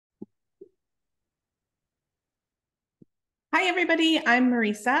Hi, everybody. I'm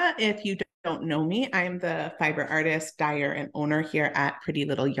Marisa. If you don't know me, I'm the fiber artist, dyer, and owner here at Pretty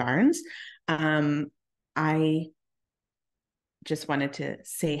Little Yarns. I just wanted to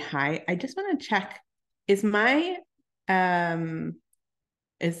say hi. I just want to check, is my um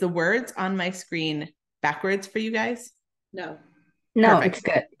is the words on my screen backwards for you guys? No, No, Perfect. it's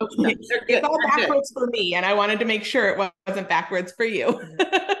good. Okay. they're It's good. all They're good. backwards for me, and I wanted to make sure it wasn't backwards for you.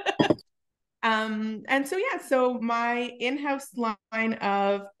 And so yeah, so my in-house line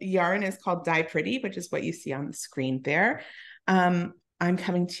of yarn is called Dye Pretty, which is what you see on the screen there. I'm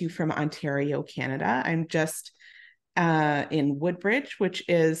coming to you from Ontario, Canada. I'm just in Woodbridge, which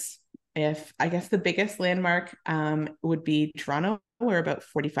is, if I guess the biggest landmark would be Toronto. We're about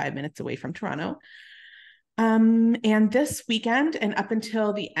 45 minutes away from Toronto. And this weekend and up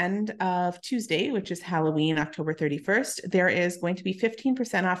until the end of Tuesday, which is Halloween, October 31st, there is going to be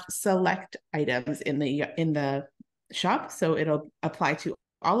 15% off select items in the shop. So it'll apply to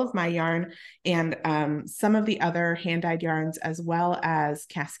all of my yarn and some of the other hand-dyed yarns as well as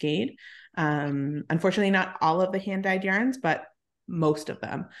Cascade. Unfortunately, not all of the hand-dyed yarns, but most of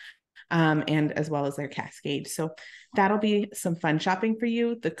them. And as well as their Cascade. So that'll be some fun shopping for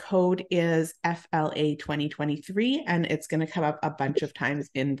you. The code is FLA 2023, and it's going to come up a bunch of times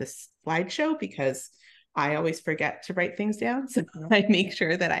in the slideshow because I always forget to write things down. So I make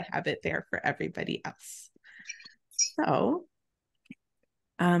sure that I have it there for everybody else. So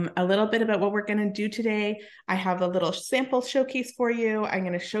a little bit about what we're going to do today. I have a little sample showcase for you. I'm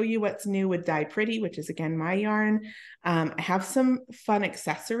going to show you what's new with Dye Pretty, which is again my yarn. I have some fun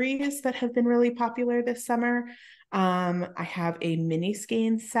accessories that have been really popular this summer. I have a mini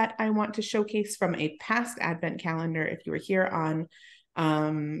skein set I want to showcase from a past advent calendar. If you were here on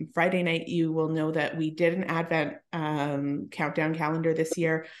Friday night, you will know that we did an advent countdown calendar this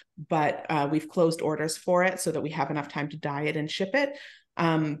year, but we've closed orders for it so that we have enough time to dye it and ship it.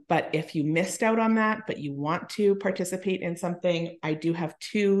 But if you missed out on that, but you want to participate in something, I do have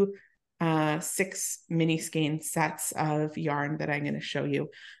two 6 mini skein sets of yarn that I'm going to show you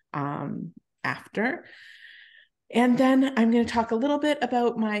after. And then I'm going to talk a little bit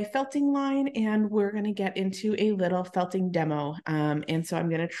about my felting line, and we're going to get into a little felting demo. And so I'm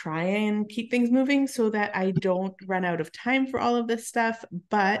going to try and keep things moving so that I don't run out of time for all of this stuff.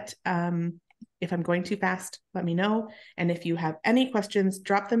 But if I'm going too fast, let me know. And if you have any questions,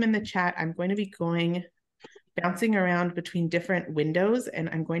 drop them in the chat. I'm going to be bouncing around between different windows, and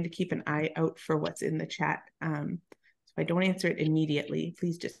I'm going to keep an eye out for what's in the chat. So if I don't answer it immediately,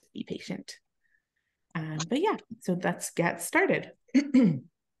 please just be patient. But yeah, so let's get started.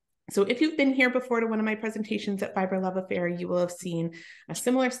 So if you've been here before to one of my presentations at Fibre Love Affair, you will have seen a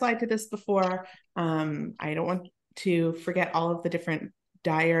similar slide to this before. I don't want to forget all of the different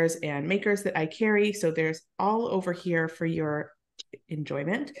dyers and makers that I carry. So there's all over here for your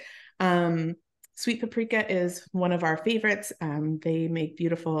enjoyment. Sweet Paprika is one of our favorites. They make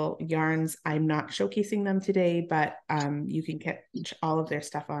beautiful yarns. I'm not showcasing them today, but you can catch all of their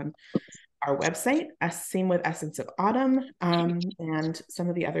stuff on our website. Same with Essence of Autumn and some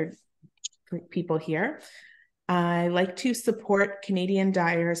of the other people here. I like to support Canadian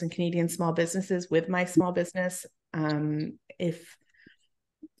dyers and Canadian small businesses with my small business. If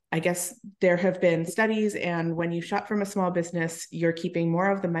I guess there have been studies, and when you shop from a small business, you're keeping more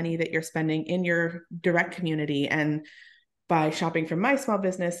of the money that you're spending in your direct community. And by shopping from my small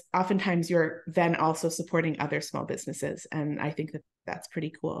business, oftentimes you're then also supporting other small businesses. And I think that that's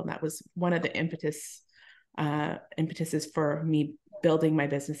pretty cool. And that was one of the impetuses for me building my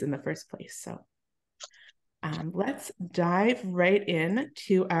business in the first place. So let's dive right in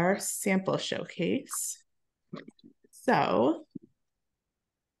to our sample showcase. So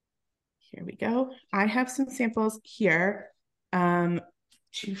here we go. I have some samples here to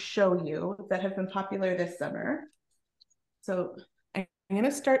show you that have been popular this summer. So I'm going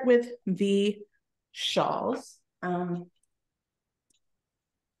to start with the shawls. I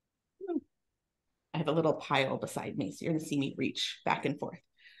have a little pile beside me, so you're going to see me reach back and forth.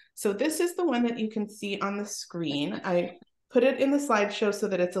 So this is the one that you can see on the screen. I put it in the slideshow so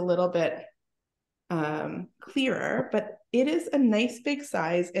that it's a little bit clearer, but it is a nice big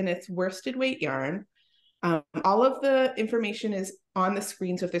size and it's worsted weight yarn. All of the information is on the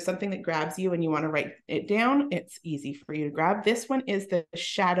screen. So if there's something that grabs you and you want to write it down, it's easy for you to grab. This one is the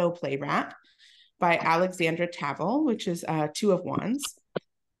Shadow Play Wrap by Alexandra Tavel, which is 2 of Wands.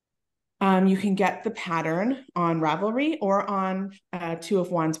 You can get the pattern on Ravelry or on 2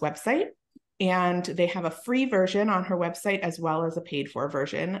 of Wands website. And they have a free version on her website as well as a paid for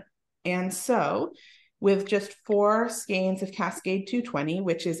version. And so with just 4 skeins of Cascade 220,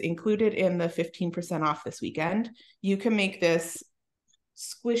 which is included in the 15% off this weekend. You can make this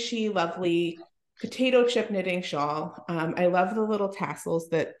squishy, lovely potato chip knitting shawl. I love the little tassels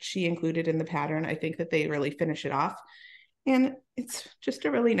that she included in the pattern. I think that they really finish it off. And it's just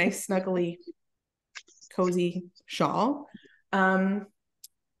a really nice, snuggly, cozy shawl.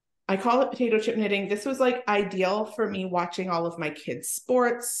 I call it potato chip knitting. This was like ideal for me watching all of my kids'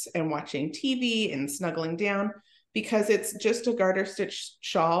 sports and watching TV and snuggling down, because it's just a garter stitch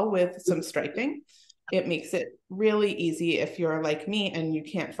shawl with some striping. It makes it really easy if you're like me and you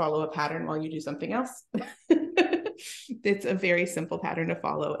can't follow a pattern while you do something else. It's a very simple pattern to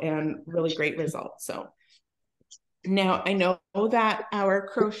follow and really great results. So now I know that our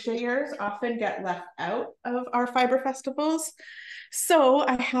crocheters often get left out of our fiber festivals. So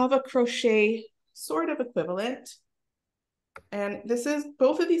I have a crochet sort of equivalent. And this is,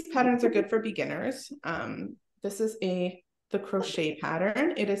 both of these patterns are good for beginners. This is the crochet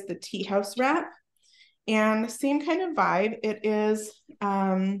pattern. It is the tea house wrap. And same kind of vibe. It is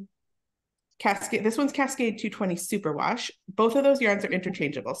Cascade. This one's Cascade 220 Superwash. Both of those yarns are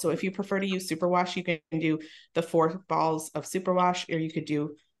interchangeable. So if you prefer to use Superwash, you can do the 4 balls of Superwash, or you could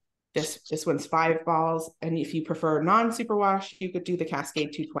do this one's 5 balls. And if you prefer non-Superwash, you could do the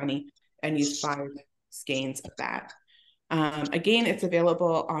Cascade 220 and use 5 skeins of that. Again, it's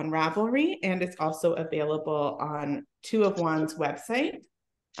available on Ravelry, and it's also available on 2 of 1's website.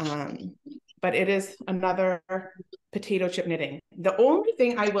 But it is another potato chip knitting. The only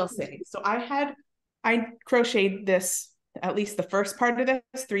thing I will say, so I crocheted this, at least the first part of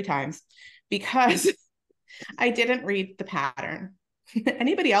this, 3 times, because I didn't read the pattern.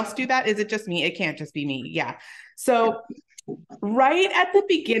 Anybody else do that? Is it just me? It can't just be me. Yeah. So right at the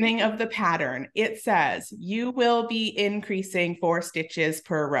beginning of the pattern, it says you will be increasing 4 stitches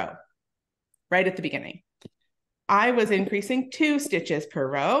per row. Right at the beginning. I was increasing 2 stitches per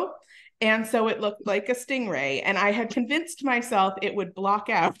row. And so it looked like a stingray. And I had convinced myself it would block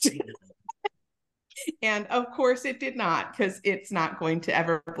out. And of course it did not, because it's not going to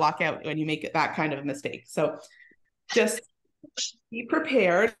ever block out when you make that kind of mistake. So just be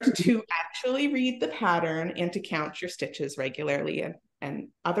prepared to actually read the pattern and to count your stitches regularly. And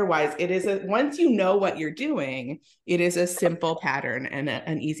otherwise, it is once you know what you're doing, it is a simple pattern and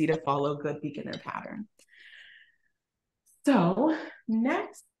an easy to follow good beginner pattern. So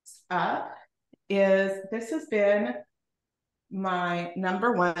next up is, this has been my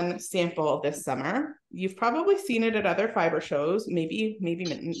 #1 sample this summer. You've probably seen it at other fiber shows, maybe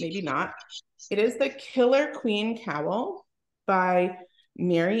not. It is the Killer Queen Cowl by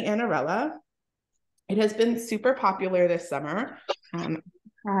Mary Annarella. It has been super popular this summer.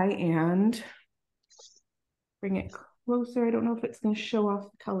 Try and bring it closer. I don't know if it's going to show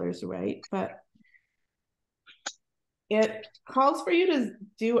off the colors right, but it calls for you to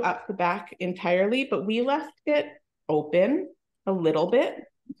do up the back entirely, but we left it open a little bit.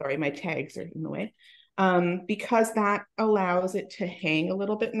 Sorry, my tags are in the way. Because that allows it to hang a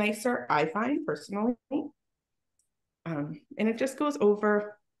little bit nicer, I find personally. And it just goes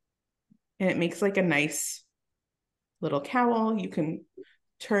over and it makes like a nice little cowl. You can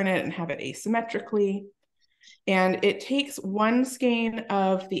turn it and have it asymmetrically. And it takes 1 skein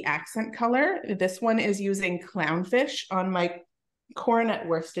of the accent color. This one is using Clownfish on my coronet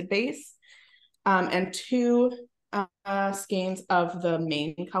worsted base, and 2 skeins of the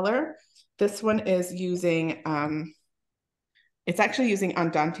main color. This one is using, it's actually using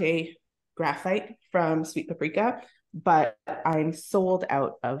Andante Graphite from Sweet Paprika, but I'm sold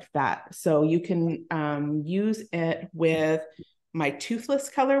out of that. So you can use it with my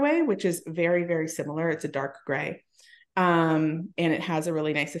Toothless colorway, which is very, very similar. It's a dark gray. And it has a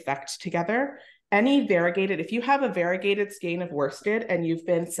really nice effect together. Any variegated, if you have a variegated skein of worsted and you've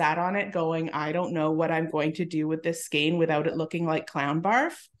been sat on it going, I don't know what I'm going to do with this skein without it looking like clown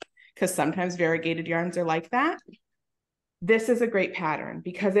barf, because sometimes variegated yarns are like that. This is a great pattern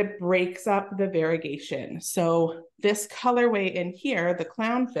because it breaks up the variegation. So this colorway in here, the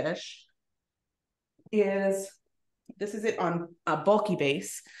Clownfish, this is it on a bulky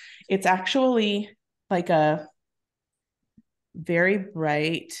base. It's actually like a very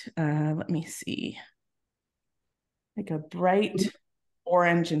bright, let me see, like a bright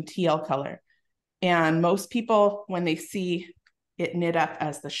orange and teal color. And most people, when they see it knit up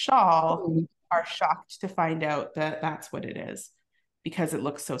as the shawl, are shocked to find out that that's what it is, because it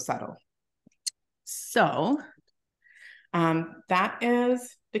looks so subtle. So that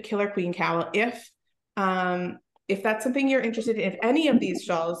is the Killer Queen Cowl. If that's something you're interested in, if any of these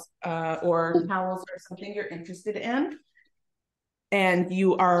shawls or cowls are something you're interested in, and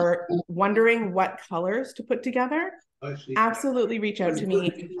you are wondering what colors to put together, absolutely reach out to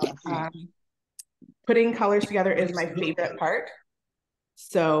me. Putting colors together is my favorite part.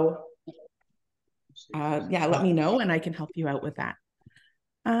 So yeah, let me know and I can help you out with that.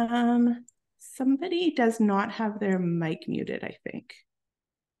 Somebody does not have their mic muted, I think.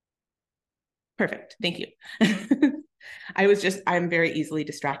 Perfect. Thank you. I'm very easily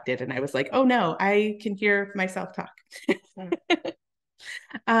distracted and I was like, oh no, I can hear myself talk.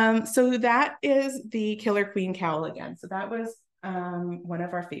 So that is the Killer Queen cowl again. So that was one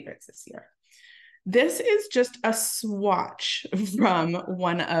of our favorites this year. This is just a swatch from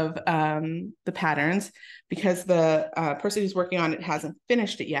one of the patterns because the person who's working on it hasn't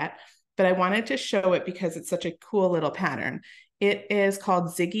finished it yet, but I wanted to show it because it's such a cool little pattern. It is called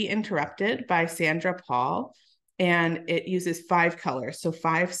Ziggy Interrupted by Sandra Paul, and it uses 5 colors, so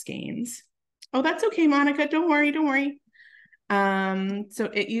 5 skeins. Oh, that's okay, Monica. Don't worry, don't worry. So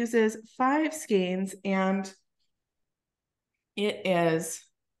it uses 5 skeins, and it is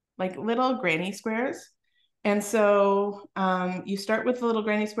like little granny squares. And so you start with the little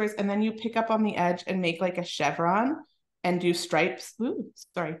granny squares and then you pick up on the edge and make like a chevron and do stripes. Do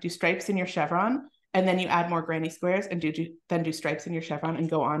stripes in your chevron. And then you add more granny squares and then do stripes in your chevron and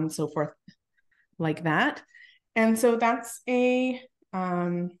go on and so forth like that. And so that's a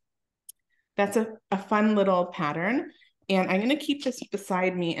fun little pattern. And I'm going to keep this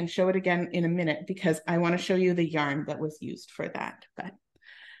beside me and show it again in a minute because I want to show you the yarn that was used for that.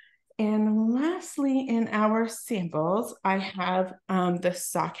 And lastly, in our samples, I have the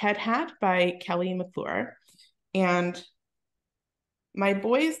Sockhead hat by Kelly McClure. And my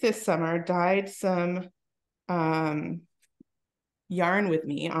boys this summer dyed some yarn with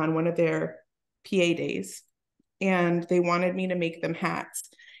me on one of their PA days. And they wanted me to make them hats.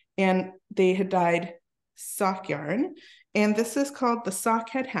 And they had dyed sock yarn. And this is called the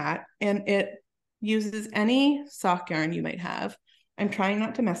Sockhead hat. And it uses any sock yarn you might have. I'm trying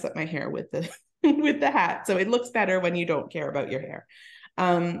not to mess up my hair with the with the hat, so it looks better when you don't care about your hair.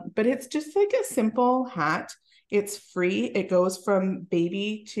 But it's just like a simple hat. It's free. It goes from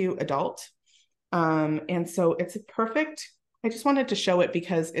baby to adult, and so it's a perfect. I just wanted to show it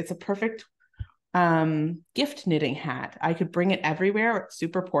because it's a perfect gift knitting hat. I could bring it everywhere. It's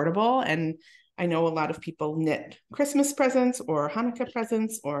super portable, and I know a lot of people knit Christmas presents or Hanukkah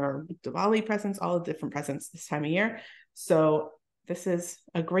presents or Diwali presents, all the different presents this time of year. So this is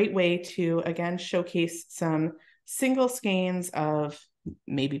a great way to, again, showcase some single skeins of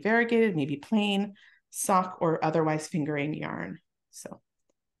maybe variegated, maybe plain sock or otherwise fingering yarn. So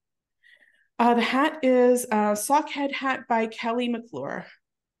the hat is a Sockhead hat by Kelly McClure.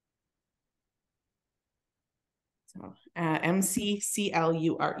 So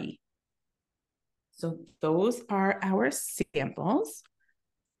MCCLURE. So those are our samples.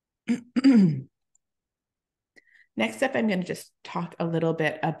 Next up, I'm going to just talk a little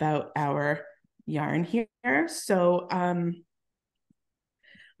bit about our yarn here. So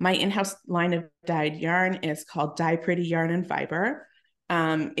my in-house line of dyed yarn is called Dye Pretty Yarn and Fibre.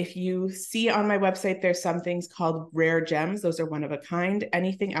 If you see on my website, there's some things called rare gems. Those are one of a kind.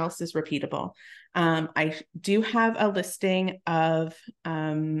 Anything else is repeatable. I do have a listing of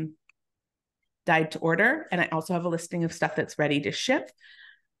dyed to order, and I also have a listing of stuff that's ready to ship.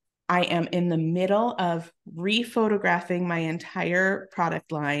 I am in the middle of rephotographing my entire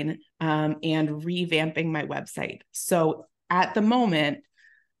product line and revamping my website. So at the moment,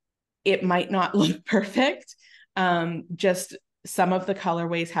 it might not look perfect. Just some of the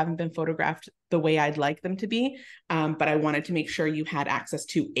colorways haven't been photographed the way I'd like them to be. But I wanted to make sure you had access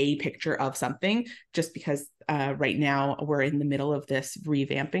to a picture of something just because right now we're in the middle of this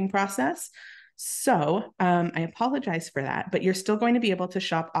revamping process. So I apologize for that, but you're still going to be able to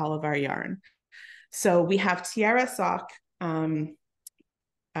shop all of our yarn. So we have Tiara Sock,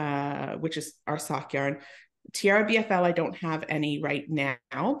 which is our sock yarn. Tiara BFL, I don't have any right now,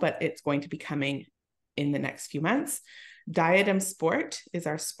 but it's going to be coming in the next few months. Diadem Sport is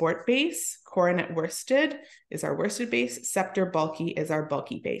our sport base. Coronet Worsted is our worsted base. Scepter Bulky is our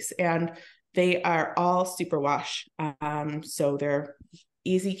bulky base. And they are all superwash. So they're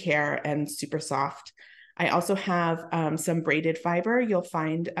easy care and super soft. I also have some braided fiber you'll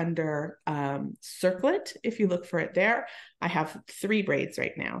find under Circlet if you look for it there. I have 3 braids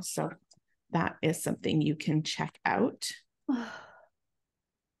right now, so that is something you can check out.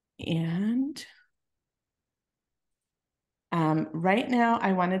 And right now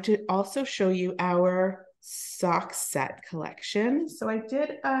I wanted to also show you our sock set collection. So I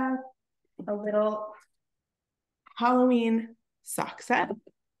did a little Halloween sock set.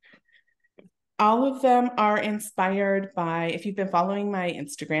 All of them are inspired by, if you've been following my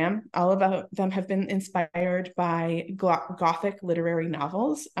Instagram, all of them have been inspired by Gothic literary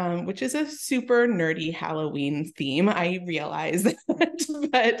novels, which is a super nerdy Halloween theme. I realize that,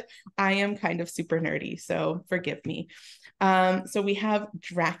 but I am kind of super nerdy, so forgive me. So we have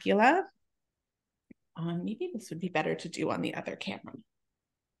Dracula. Maybe this would be better to do on the other camera.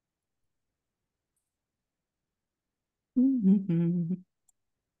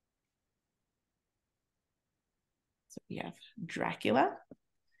 So we have Dracula,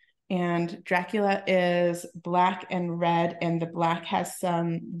 and Dracula is black and red, and the black has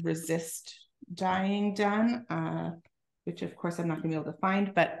some resist dyeing done, which of course I'm not gonna be able to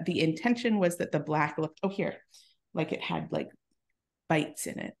find, but the intention was that the black looked, oh here, like it had like bites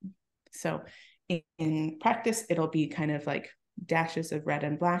in it. So in practice, it'll be kind of like dashes of red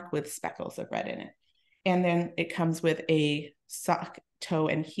and black with speckles of red in it. And then it comes with a sock, toe,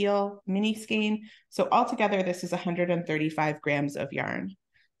 and heel mini skein. So altogether, this is 135 grams of yarn.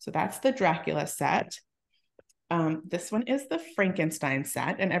 So that's the Dracula set. This one is the Frankenstein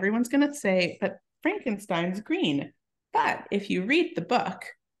set. And everyone's going to say, but Frankenstein's green. But if you read the book,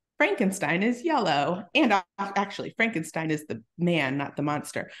 Frankenstein is yellow. And actually, Frankenstein is the man, not the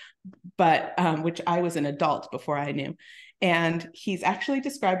monster, but which I was an adult before I knew. And he's actually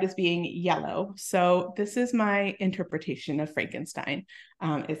described as being yellow. So this is my interpretation of Frankenstein.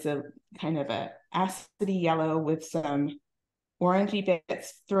 It's a kind of a acidy yellow with some orangey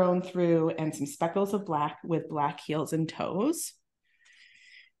bits thrown through and some speckles of black with black heels and toes.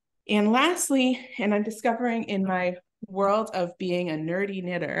 And lastly, and I'm discovering in my world of being a nerdy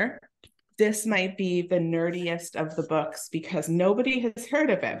knitter, this might be the nerdiest of the books because nobody has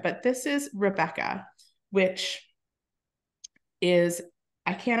heard of it, but this is Rebecca, which is,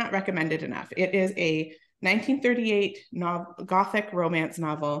 I cannot recommend it enough. It is a 1938 Gothic romance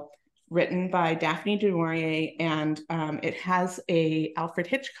novel written by Daphne du Maurier, and it has a Alfred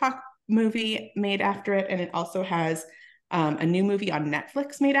Hitchcock movie made after it, and it also has a new movie on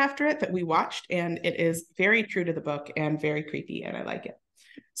Netflix made after it that we watched, and it is very true to the book and very creepy, and I like it.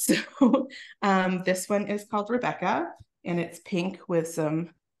 So this one is called Rebecca, and it's pink with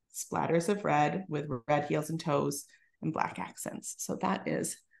some splatters of red with red heels and toes and black accents. So that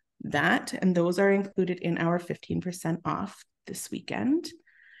is that, and those are included in our 15% off this weekend.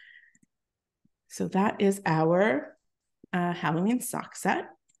 So that is our Halloween sock set.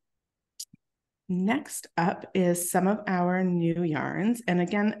 Next up is some of our new yarns. And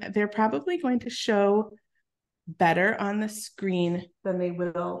again, they're probably going to show better on the screen than they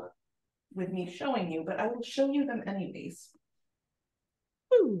will with me showing you, but I will show you them anyways.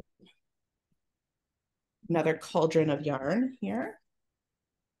 Woo. Another cauldron of yarn here.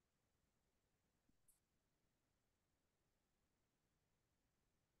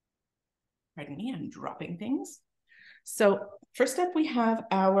 Pardon me, I'm dropping things. So first up, we have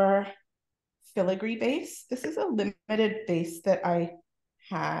our filigree base. This is a limited base that I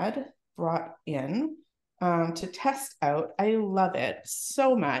had brought in to test out. I love it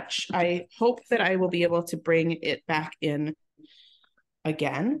so much. I hope that I will be able to bring it back in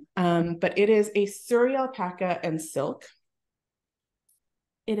again. But it is a Surrey alpaca and silk.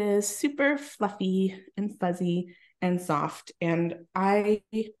 It is super fluffy and fuzzy and soft. And I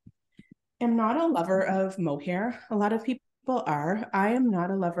am not a lover of mohair. A lot of people are. I am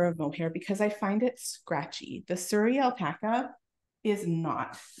not a lover of mohair because I find it scratchy. The Surrey alpaca is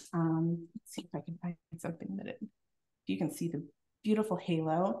not. Let's see if I can find something that you can see the beautiful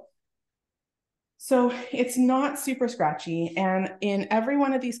halo. So it's not super scratchy. And in every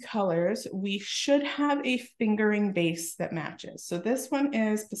one of these colors, we should have a fingering base that matches. So this one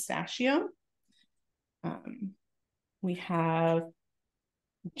is pistachio. We have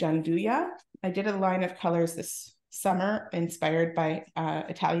gianduja. I did a line of colors this summer inspired by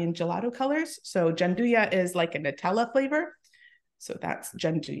Italian gelato colors. So gianduja is like a Nutella flavor. So that's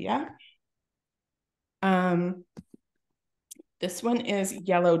gianduja. This one is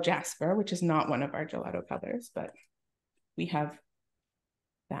yellow jasper, which is not one of our gelato colors, but we have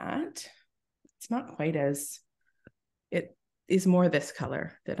that. It's not quite as, it is more this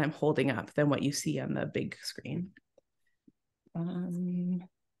color that I'm holding up than what you see on the big screen. We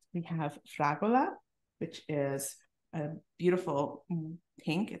have fragola, which is a beautiful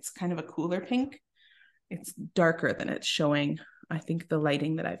pink. It's kind of a cooler pink. It's darker than it's showing. I think the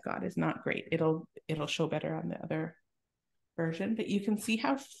lighting that I've got is not great. It'll show better on the other version, but you can see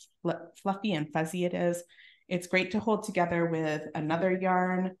how fluffy and fuzzy it is. It's great to hold together with another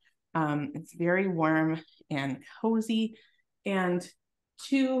yarn. It's very warm and cozy, and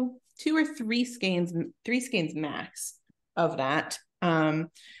two or three skeins max of that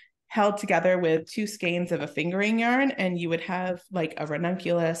held together with 2 skeins of a fingering yarn, and you would have like a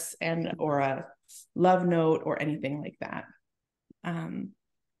ranunculus or a love note or anything like that.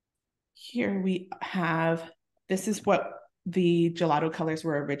 Here we have, this is what the gelato colors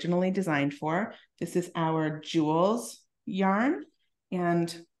were originally designed for. This is our Jewels yarn, and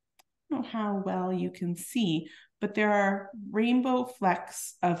I don't know how well you can see, but there are rainbow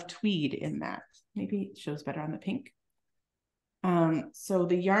flecks of tweed in that. Maybe it shows better on the pink. So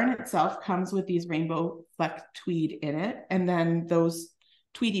the yarn itself comes with these rainbow fleck tweed in it, and then those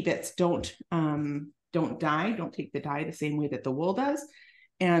tweedy bits don't dye, don't take the dye the same way that the wool does.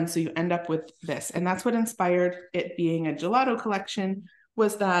 And so you end up with this. And that's what inspired it being a gelato collection,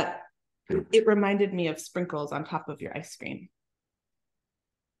 was that it reminded me of sprinkles on top of your ice cream.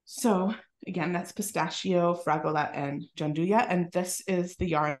 So again, that's pistachio, fragola, and gianduja. And this is the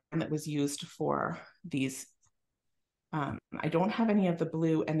yarn that was used for these. I don't have any of the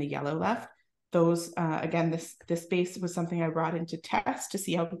blue and the yellow left. Those, again, this base was something I brought in to test to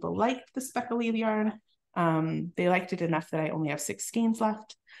see how people liked the speckly yarn. They liked it enough that I only have 6 skeins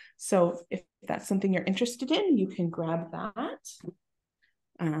left. So if that's something you're interested in, you can grab that.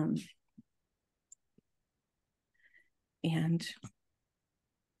 And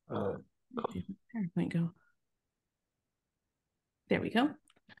PowerPoint go. There we go.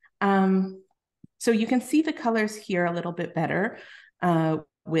 So you can see the colors here a little bit better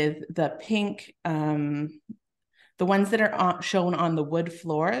with the pink, the ones that are shown on the wood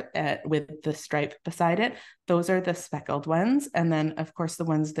floor with the stripe beside it, those are the speckled ones. And then, of course, the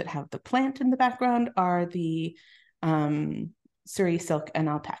ones that have the plant in the background are the Surrey silk and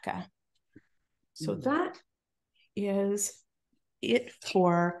alpaca. So that is it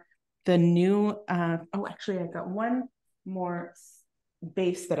for the new, oh, actually, I've got one more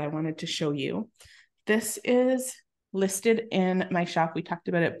base that I wanted to show you. This is listed in my shop. We talked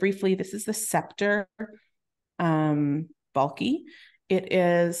about it briefly. This is the Scepter bulky. It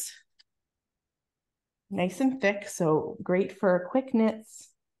is nice and thick, so great for quick knits.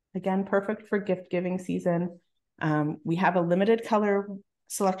 Again, perfect for gift giving season. We have a limited color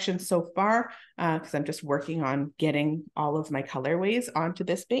selection so far because I'm just working on getting all of my colorways onto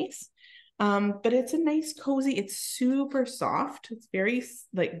this base. But it's a nice, cozy, it's super soft. It's very,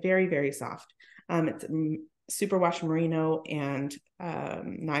 very soft. It's superwash merino and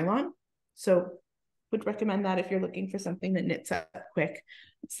nylon. So would recommend that if you're looking for something that knits up quick.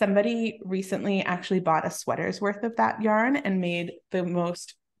 Somebody recently actually bought a sweater's worth of that yarn and made the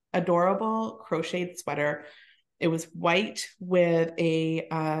most adorable crocheted sweater. It was white with a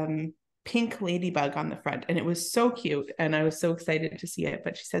pink ladybug on the front, and it was so cute, and I was so excited to see it.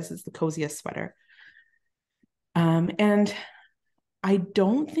 But she says it's the coziest sweater. And I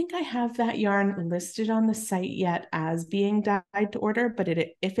don't think I have that yarn listed on the site yet as being dyed to order, but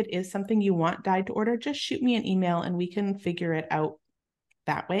if it is something you want dyed to order, just shoot me an email and we can figure it out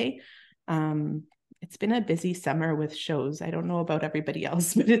that way. It's been a busy summer with shows. I don't know about everybody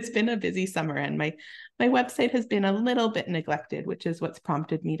else, but it's been a busy summer, and my website has been a little bit neglected, which is what's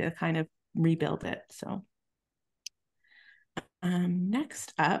prompted me to kind of rebuild it. So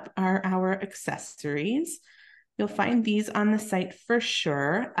next up are our accessories. You'll find these on the site for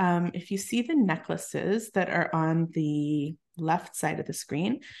sure. If you see the necklaces that are on the left side of the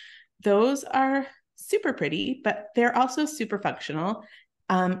screen, those are super pretty, but they're also super functional.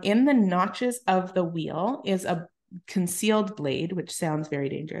 In the notches of the wheel is a concealed blade, which sounds very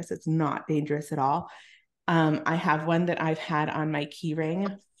dangerous. It's not dangerous at all. I have one that I've had on my key ring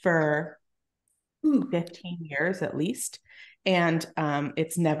for 15 years at least. And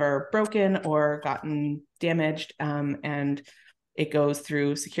it's never broken or gotten damaged. And it goes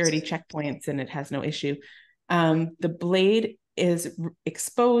through security checkpoints and it has no issue. The blade is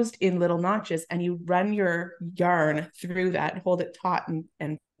exposed in little notches, and you run your yarn through that, hold it taut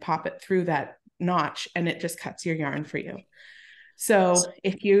and pop it through that notch, and it just cuts your yarn for you. So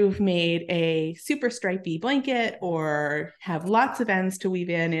if you've made a super stripy blanket or have lots of ends to weave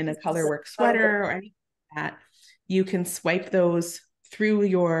in a colorwork sweater or anything like that, you can swipe those through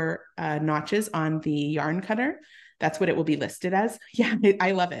your notches on the yarn cutter. That's what it will be listed as. Yeah,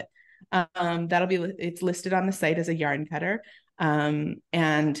 I love it. It's listed on the site as a yarn cutter.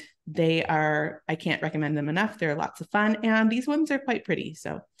 And they are, I can't recommend them enough. They're lots of fun. And these ones are quite pretty.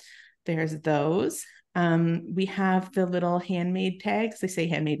 So there's those. We have the little handmade tags. They say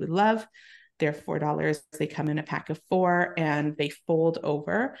handmade with love. They're $4. They come in a pack of 4 and they fold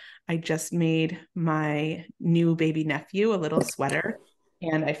over. I just made my new baby nephew a little sweater,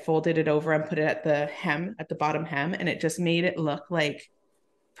 and I folded it over and put it at the hem, at the bottom hem, and it just made it look like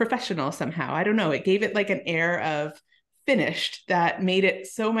professional somehow. I don't know. It gave it like an air of finished that made it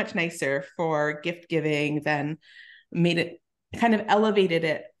so much nicer for gift giving, then made it kind of elevated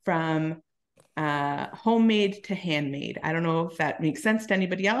it from homemade to handmade. I don't know if that makes sense to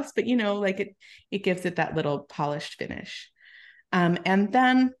anybody else, but like it gives it that little polished finish. And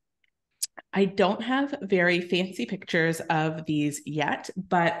then I don't have very fancy pictures of these yet,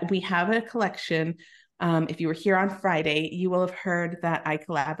 but we have a collection. If you were here on Friday, you will have heard that I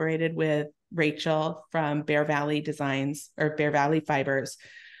collaborated with Rachel from Bear Valley Designs or Bear Valley Fibers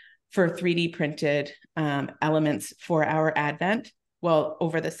for 3D printed elements for our Advent. Well,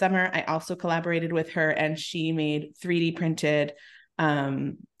 over the summer, I also collaborated with her and she made 3D printed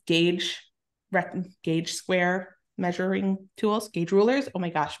gauge square measuring tools, gauge rulers. Oh my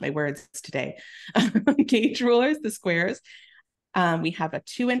gosh, my words today. Gauge rulers, the squares. We have a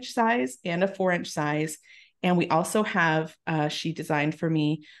 2-inch size and a 4-inch size. And we also have, she designed for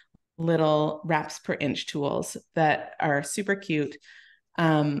me little wraps per inch tools that are super cute.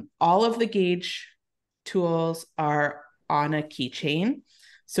 All of the gauge tools are on a keychain,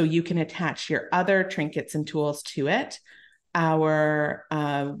 so you can attach your other trinkets and tools to it. Our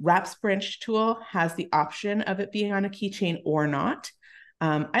wraps per inch tool has the option of it being on a keychain or not.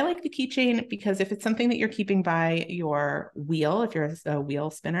 I like the keychain because if it's something that you're keeping by your wheel, if you're a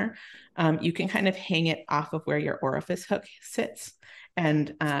wheel spinner, you can kind of hang it off of where your orifice hook sits,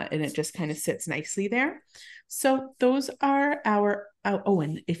 and it just kind of sits nicely there. So those are our,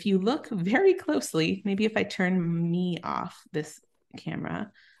 and if you look very closely, maybe if I turn me off this camera,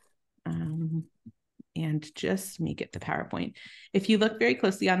 and just make it the PowerPoint. If you look very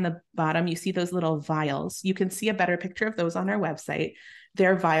closely on the bottom, you see those little vials. You can see a better picture of those on our website.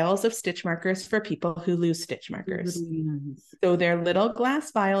 They're vials of stitch markers for people who lose stitch markers. So they're little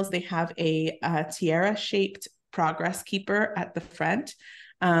glass vials. They have a tiara-shaped progress keeper at the front.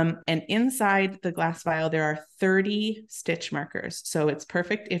 And inside the glass vial, there are 30 stitch markers. So it's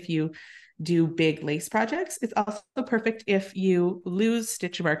perfect if you do big lace projects. It's also perfect if you lose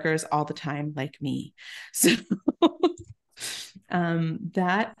stitch markers all the time, like me. So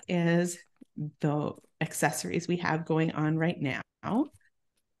that is the accessories we have going on right now.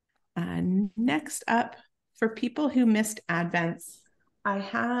 Next up, for people who missed Advents, I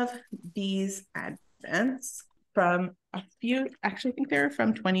have these Advents from a few, actually I think they're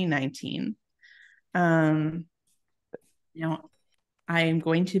from 2019. I am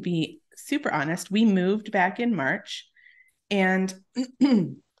going to be super honest. We moved back in March, and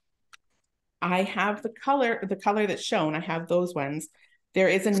I have the color that's shown. I have those ones. There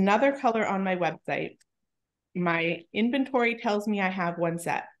is another color on my website. My inventory tells me I have one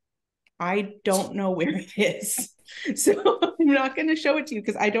set. I don't know where it is. So I'm not going to show it to you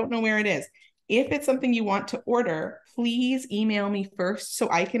because I don't know where it is. If it's something you want to order, please email me first so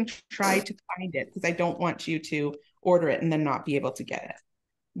I can try to find it, because I don't want you to order it and then not be able to get it.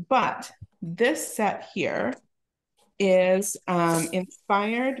 But this set here is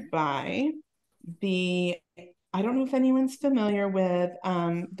inspired by I don't know if anyone's familiar with,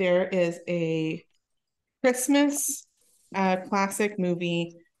 there is a Christmas classic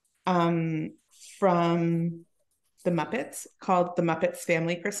movie from the Muppets called The Muppets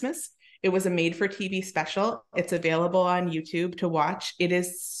Family Christmas. It was a made-for-TV special. It's available on YouTube to watch. It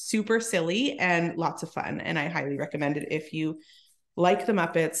is super silly and lots of fun, and I highly recommend it if you like the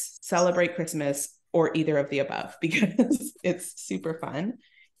Muppets, celebrate Christmas, or either of the above, because it's super fun.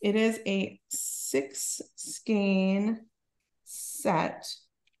 It is a 6-skein set,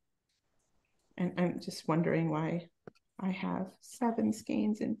 and I'm just wondering why I have 7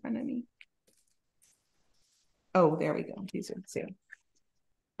 skeins in front of me. Oh, there we go. These are the same.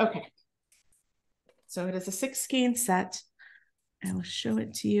 Okay. So it is a 6-skein set. I will show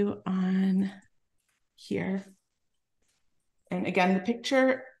it to you on here. And again, the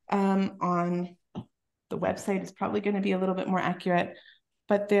picture on the website is probably going to be a little bit more accurate,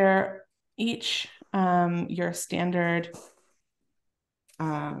 but they're each your standard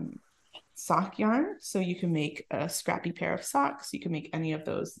sock yarn. So you can make a scrappy pair of socks. You can make any of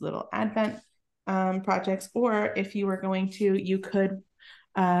those little Advent projects, or if you were going to, you could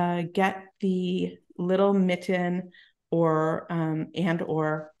get the little mitten or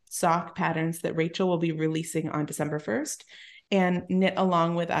or sock patterns that Rachel will be releasing on December 1st and knit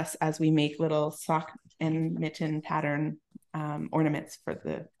along with us as we make little sock and mitten pattern ornaments for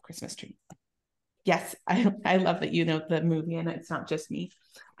the Christmas tree. Yes, I love that you know the movie and it's not just me.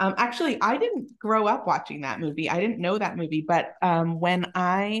 Actually, I didn't grow up watching that movie. I didn't know that movie, but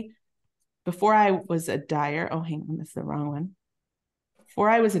before I was a dyer, oh, hang on, that's the wrong one. Before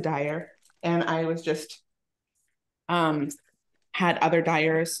I was a dyer and I was just had other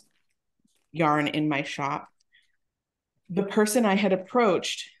dyers yarn in my shop, the person I had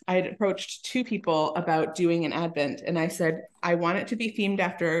approached two people about doing an advent. And I said, I want it to be themed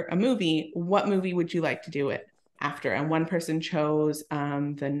after a movie. What movie would you like to do it after? And one person chose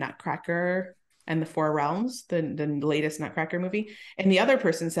the Nutcracker and the Four Realms, the latest Nutcracker movie. And the other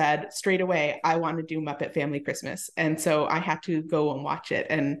person said straight away, I want to do Muppet Family Christmas. And so I had to go and watch it.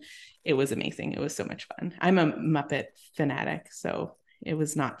 And it was amazing. It was so much fun. I'm a Muppet fanatic, so it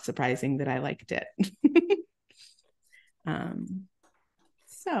was not surprising that I liked it.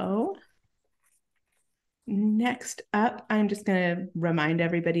 So next up, I'm just going to remind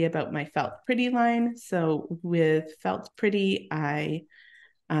everybody about my Felt Pretty line. So with Felt Pretty, I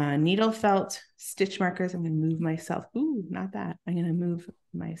needle felt stitch markers. I'm going to move myself. Ooh, not that. I'm going to move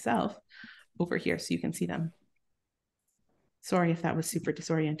myself over here so you can see them. Sorry if that was super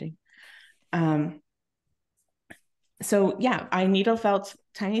disorienting. So yeah, I needle felt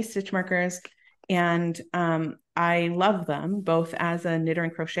tiny stitch markers, and I love them both as a knitter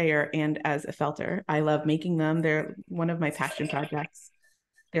and crocheter and as a felter. I love making them. They're one of my passion projects.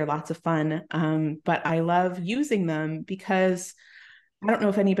 They're lots of fun, but I love using them because I don't know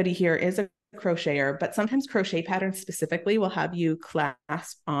if anybody here is a crocheter, but sometimes crochet patterns specifically will have you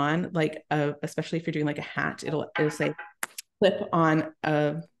clasp on, like especially if you're doing like a hat, it'll say clip on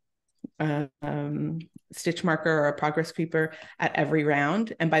a stitch marker or a progress creeper at every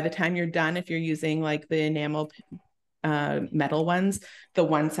round. And by the time you're done, if you're using like the enamel metal ones, the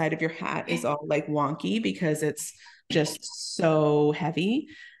one side of your hat is all like wonky because it's just so heavy.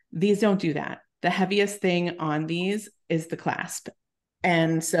 These don't do that. The heaviest thing on these is the clasp.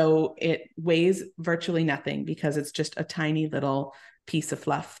 And so it weighs virtually nothing because it's just a tiny little piece of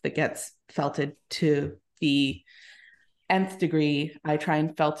fluff that gets felted to the nth degree. I try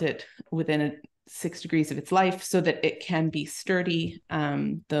and felt it within 6 degrees of its life so that it can be sturdy.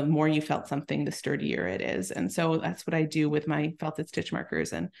 The more you felt something, the sturdier it is. And so that's what I do with my felted stitch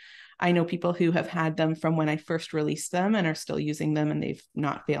markers. And I know people who have had them from when I first released them and are still using them, and they've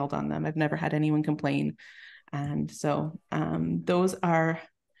not failed on them. I've never had anyone complain. And so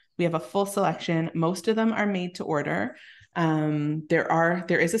we have a full selection. Most of them are made to order.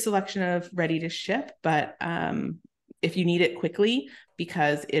 There is a selection of ready to ship, but if you need it quickly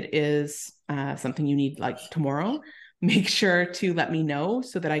because it is something you need like tomorrow, make sure to let me know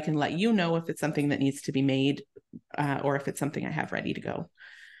so that I can let you know if it's something that needs to be made or if it's something I have ready to go.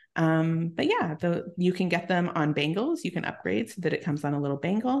 But yeah, you can get them on bangles. You can upgrade so that it comes on a little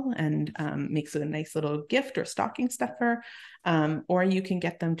bangle and makes it a nice little gift or stocking stuffer. Or you can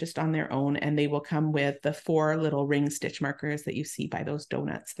get them just on their own, and they will come with the 4 little ring stitch markers that you see by those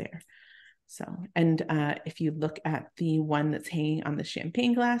donuts there. So, and if you look at the one that's hanging on the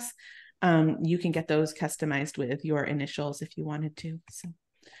champagne glass, you can get those customized with your initials if you wanted to. So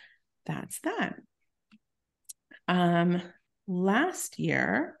that's that. Last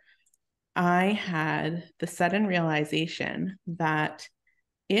year, I had the sudden realization that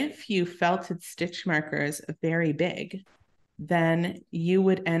if you felted stitch markers very big, then you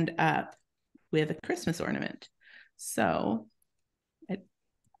would end up with a Christmas ornament. So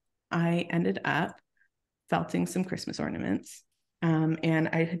I ended up felting some Christmas ornaments. And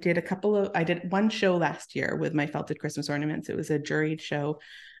I did one show last year with my felted Christmas ornaments. It was a juried show.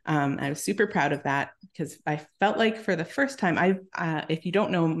 I was super proud of that because I felt like for the first time, if you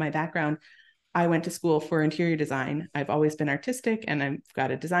don't know my background, I went to school for interior design. I've always been artistic and I've got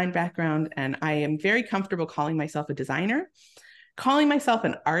a design background, and I am very comfortable calling myself a designer. Calling myself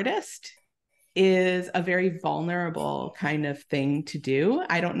an artist is a very vulnerable kind of thing to do.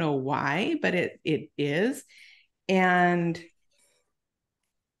 I don't know why, but it is. And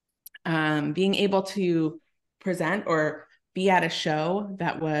being able to present or be at a show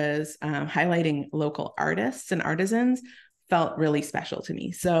that was highlighting local artists and artisans felt really special to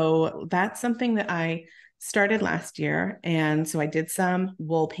me. So that's something that I started last year. And so I did some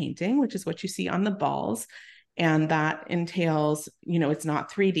wool painting, which is what you see on the balls. And that entails, it's not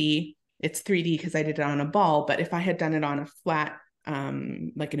 3D. It's 3D because I did it on a ball. But if I had done it on a flat,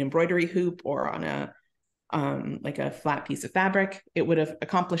 like an embroidery hoop or on a like a flat piece of fabric, it would have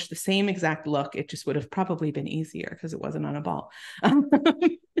accomplished the same exact look. It just would have probably been easier because it wasn't on a ball.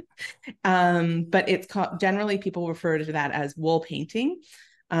 But it's called, generally people refer to that as wool painting.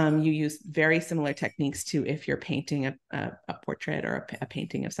 You use very similar techniques to if you're painting a portrait or a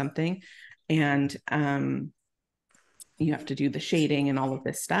painting of something. And you have to do the shading and all of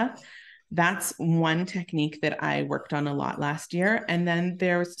this stuff. That's one technique that I worked on a lot last year. And then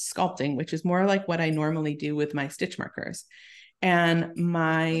there's sculpting, which is more like what I normally do with my stitch markers. And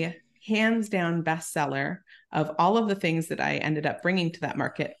my hands down bestseller of all of the things that I ended up bringing to that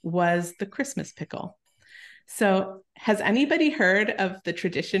market was the Christmas pickle. So has anybody heard of the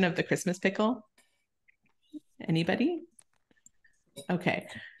tradition of the Christmas pickle? Anybody? Okay.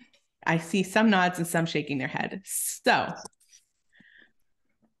 I see some nods and some shaking their head. So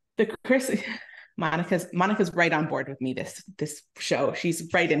the Monica's right on board with me this show. She's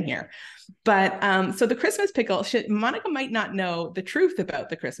right in here. But so the Christmas pickle, Monica might not know the truth about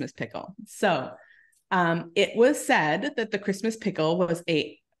the Christmas pickle. So it was said that the Christmas pickle was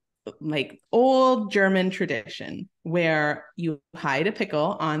a old German tradition where you hide a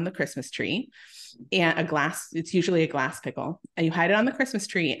pickle on the Christmas tree and it's usually a glass pickle, and you hide it on the Christmas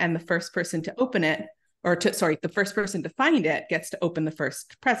tree, and the first person to open it, the first person to find it gets to open the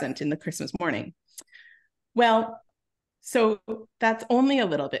first present in the Christmas morning. Well, so that's only a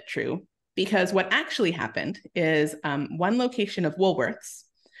little bit true, because what actually happened is one location of Woolworths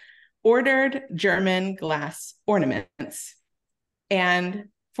ordered German glass ornaments, and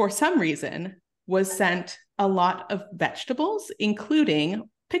for some reason was sent a lot of vegetables, including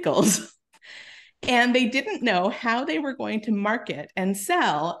pickles. And they didn't know how they were going to market and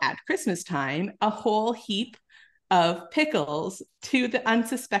sell at Christmas time a whole heap of pickles to the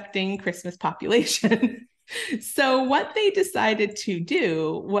unsuspecting Christmas population. So what they decided to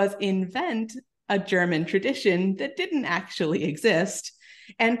do was invent a German tradition that didn't actually exist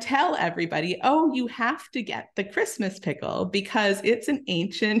and tell everybody, oh, you have to get the Christmas pickle because it's an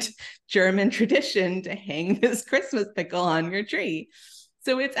ancient German tradition to hang this Christmas pickle on your tree.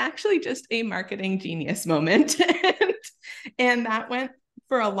 So it's actually just a marketing genius moment. And that went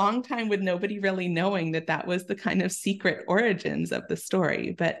for a long time with nobody really knowing that that was the kind of secret origins of the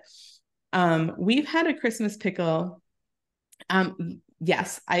story. But we've had a Christmas pickle.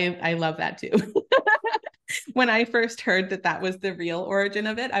 Yes, I love that too. When I first heard that that was the real origin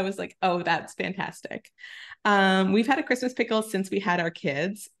of it, I was like, oh, that's fantastic. We've had a Christmas pickle since we had our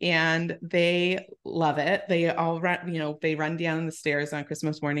kids, and they love it. They all run, they run down the stairs on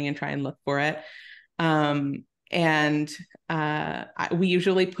Christmas morning and try and look for it. We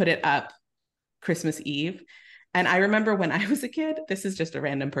usually put it up Christmas Eve. And I remember when I was a kid, this is just a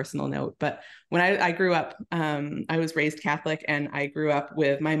random personal note, but when I grew up, I was raised Catholic, and I grew up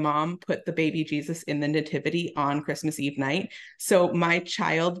with my mom put the baby Jesus in the nativity on Christmas Eve night. So my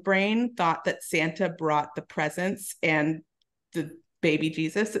child brain thought that Santa brought the presents and the baby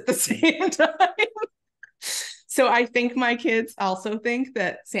Jesus at the same time. So I think my kids also think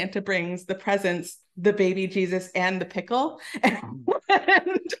that Santa brings the presents, the baby Jesus, and the pickle.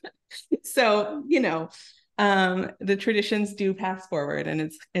 And so, the traditions do pass forward,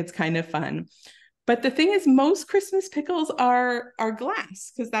 and it's kind of fun. But the thing is, most Christmas pickles are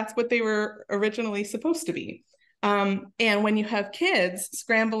glass, because that's what they were originally supposed to be. And when you have kids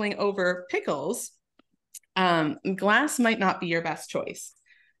scrambling over pickles, glass might not be your best choice.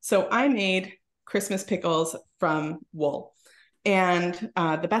 So I made Christmas pickles from wool. And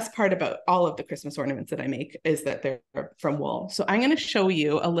the best part about all of the Christmas ornaments that I make is that they're from wool. So I'm going to show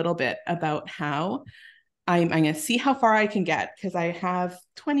you a little bit about how I'm going to see how far I can get, because I have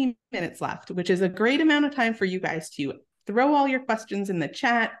 20 minutes left, which is a great amount of time for you guys to throw all your questions in the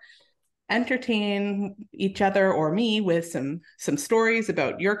chat, entertain each other or me with some stories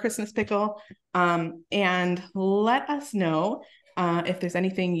about your Christmas pickle, and let us know if there's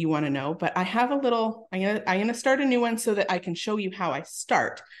anything you want to know. But I have I'm gonna start a new one so that I can show you how I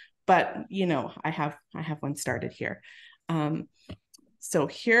start. But I have one started here. So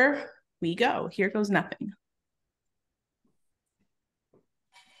here we go. Here goes nothing.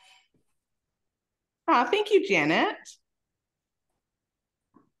 Thank you, Janet.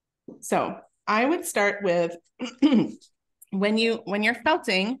 So I would start with when you're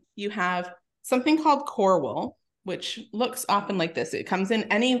felting, you have something called core wool, which looks often like this. It comes in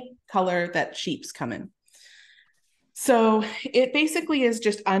any color that sheeps come in. So it basically is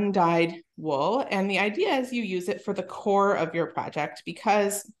just undyed wool. And the idea is you use it for the core of your project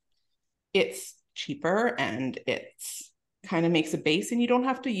because it's cheaper and it's kind of makes a base, and you don't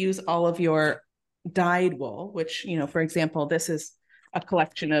have to use all of your dyed wool, which, for example, this is a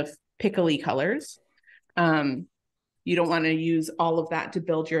collection of pickly colors. You don't want to use all of that to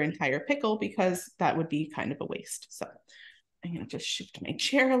build your entire pickle, because that would be kind of a waste. So I'm going to just shift my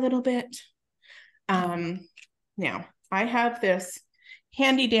chair a little bit. Now I have this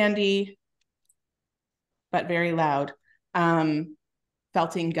handy dandy, but very loud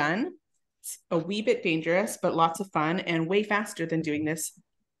felting gun. It's a wee bit dangerous, but lots of fun and way faster than doing this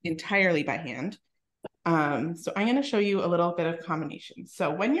entirely by hand. So I'm going to show you a little bit of combination. So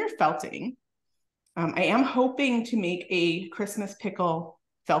when you're felting, I am hoping to make a Christmas pickle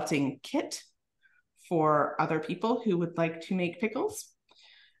felting kit for other people who would like to make pickles.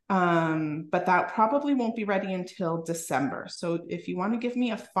 But that probably won't be ready until December. So if you want to give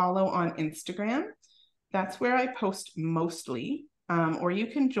me a follow on Instagram, that's where I post mostly. Or you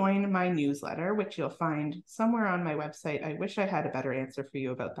can join my newsletter, which you'll find somewhere on my website. I wish I had a better answer for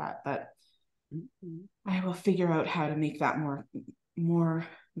you about that, but I will figure out how to make that more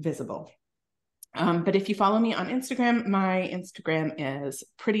visible. But if you follow me on Instagram, my Instagram is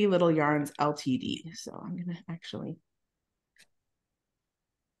Pretty Little Yarns Ltd. So I'm gonna actually.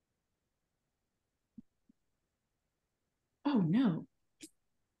 Oh no,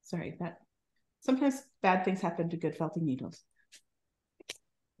 sorry. That sometimes bad things happen to good felting needles.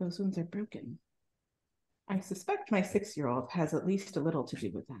 Those ones are broken. I suspect my 6-year-old has at least a little to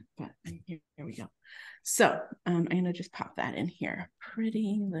do with that, but here we go. So I'm gonna just pop that in here.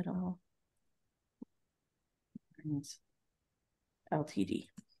 Pretty Little Ltd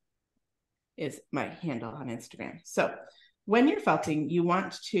is my handle on Instagram. So when you're felting, you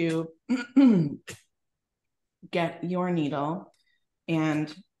want to get your needle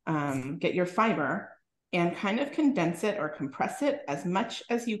and get your fiber and kind of condense it or compress it as much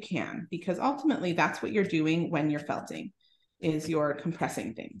as you can, because ultimately that's what you're doing when you're felting, is you're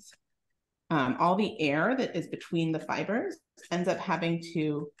compressing things. All the air that is between the fibers ends up having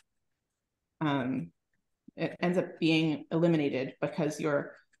to, it ends up being eliminated because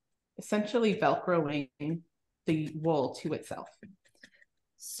you're essentially Velcroing the wool to itself.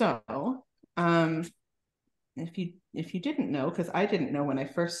 So if you didn't know, because I didn't know when I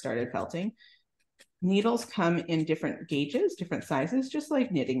first started felting, needles come in different gauges, different sizes, just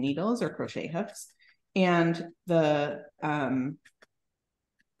like knitting needles or crochet hooks. And the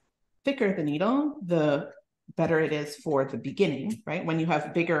thicker the needle, the better it is for the beginning, right? When you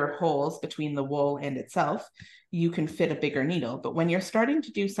have bigger holes between the wool and itself, you can fit a bigger needle. But when you're starting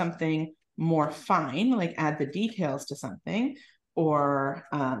to do something more fine, like add the details to something, or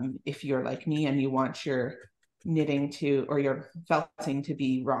if you're like me and you want your knitting to, or your felting to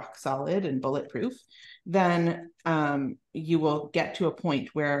be rock solid and bulletproof, then you will get to a point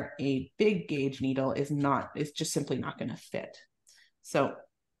where a big gauge needle is just simply not going to fit. So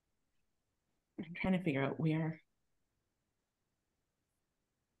I'm trying to figure out where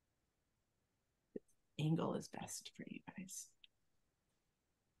angle is best for you guys.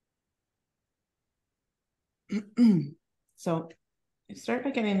 So start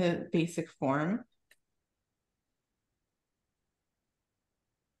by getting the basic form.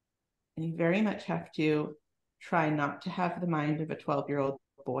 And you very much have to try not to have the mind of a 12-year-old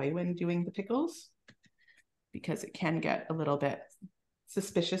boy when doing the pickles, because it can get a little bit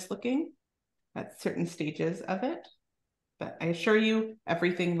suspicious looking at certain stages of it. But I assure you,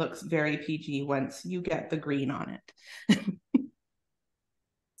 everything looks very PG once you get the green on it.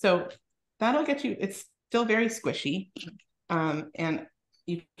 So that'll get you, it's still very squishy. And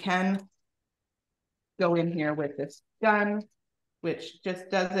you can go in here with this gun, which just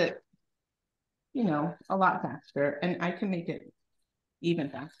does it, you know, a lot faster. And I can make it even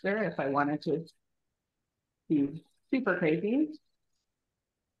faster if I wanted to be super crazy.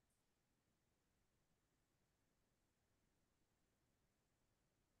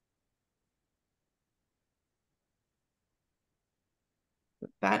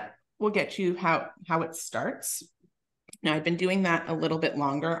 That will get you how it starts. Now I've been doing that a little bit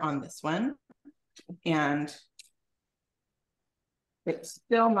longer on this one, and it's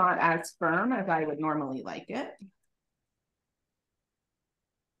still not as firm as I would normally like it.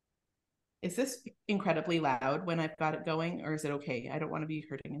 Is this incredibly loud when I've got it going, or is it okay? I don't want to be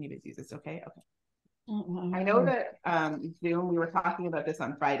hurting anybody's. It's okay? Okay. I know that Zoom, we were talking about this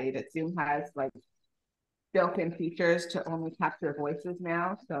on Friday, that Zoom has like built-in features to only capture voices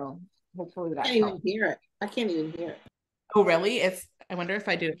now. So hopefully that I can't even hear it. I can't even hear it. Oh, really? I wonder if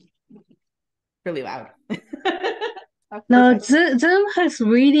I do it really loud. No, Zoom has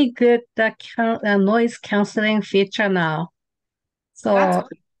really good noise canceling feature now. So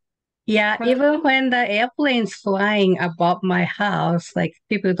yeah, even when the airplane's flying above my house, like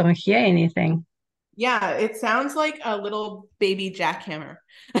people don't hear anything. Yeah, it sounds like a little baby jackhammer.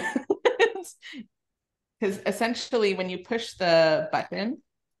 Because essentially when you push the button,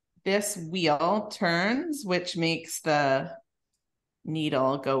 this wheel turns, which makes the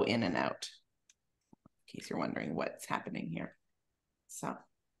needle go in and out, in case you're wondering what's happening here. So,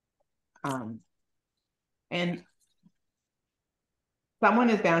 and someone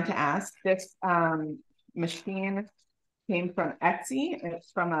is bound to ask, this machine came from Etsy.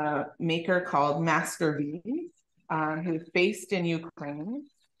 It's from a maker called Master V, who's based in Ukraine.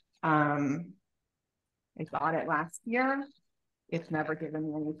 I bought it last year. It's never given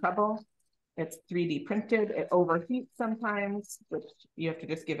me any trouble. It's 3D printed. It overheats sometimes, which you have to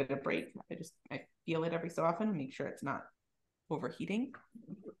just give it a break. I feel it every so often and make sure it's not overheating.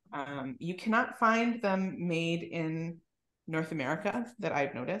 You cannot find them made in North America that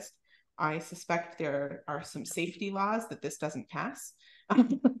I've noticed. I suspect there are some safety laws that this doesn't pass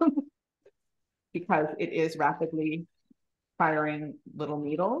because it is rapidly firing little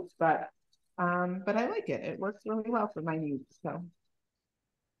needles, but I like it. It works really well for my needs. So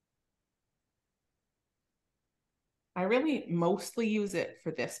I really mostly use it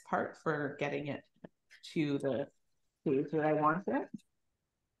for this part, for getting it to the stage that I want it.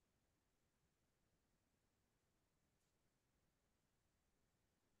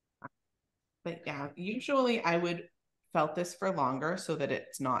 But yeah, usually I would felt this for longer so that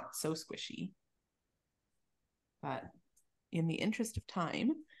it's not so squishy. But in the interest of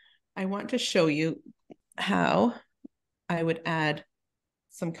time, I want to show you how I would add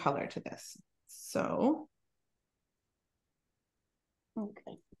some color to this. So,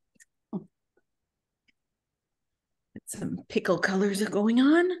 okay. Some pickle colors are going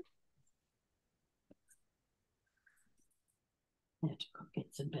on. I have to go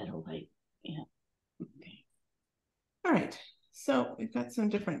get some better light. Yeah. Okay. All right. So we've got some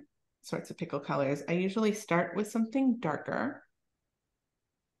different sorts of pickle colors. I usually start with something darker.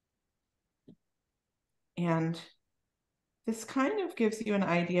 And this kind of gives you an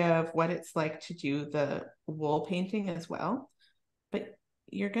idea of what it's like to do the wool painting as well. But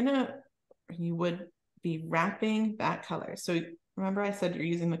you would be wrapping that color. So remember I said you're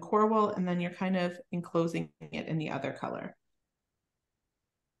using the core wool and then you're kind of enclosing it in the other color.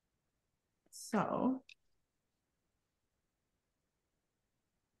 So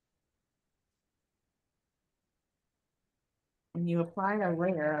when you apply a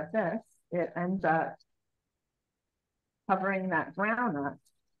layer of this, it ends up covering that brown up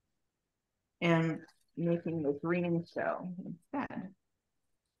and making the green show instead.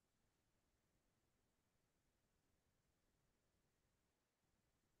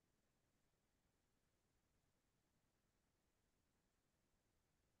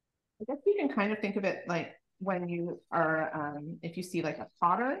 I guess you can kind of think of it like when you are, if you see like a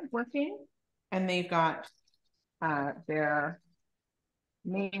potter working and they've got their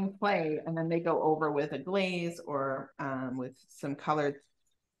main clay and then they go over with a glaze or with some colored,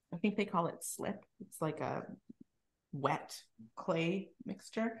 I think they call it slip. It's like a wet clay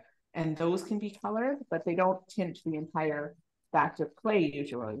mixture. And those can be colored, but they don't tint the entire batch of clay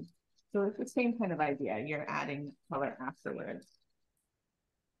usually. So it's the same kind of idea. You're adding color afterwards.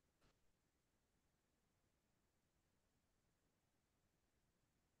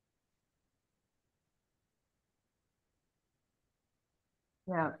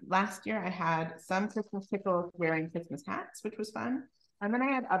 Now, last year I had some Christmas pickles wearing Christmas hats, which was fun. And then I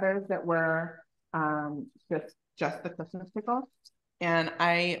had others that were just the Christmas pickle. And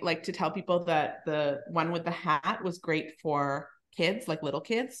I like to tell people that the one with the hat was great for kids, like little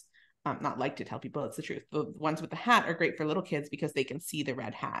kids. Not like to tell people, it's the truth. The ones with the hat are great for little kids because they can see the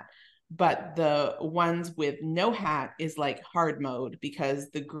red hat. But the ones with no hat is like hard mode because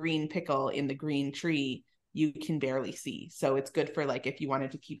the green pickle in the green tree you can barely see. So it's good for like if you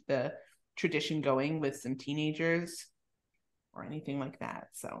wanted to keep the tradition going with some teenagers or anything like that.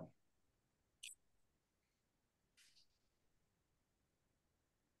 So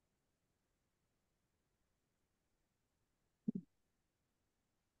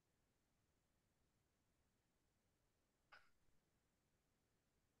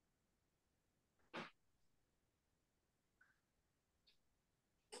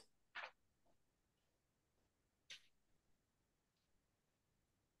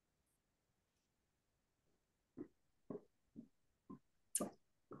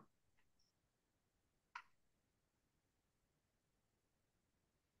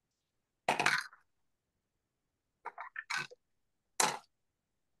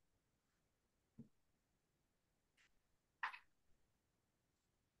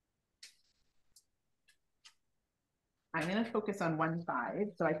I'm going to focus on one side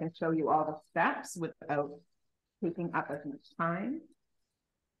so I can show you all the steps without taking up as much time.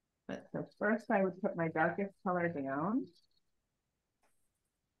 But so first I would put my darkest color down.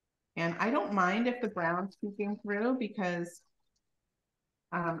 And I don't mind if the brown's peeking through because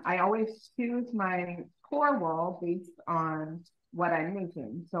I always choose my core wool based on what I'm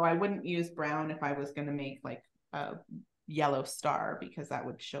making. So I wouldn't use brown if I was going to make like a yellow star because that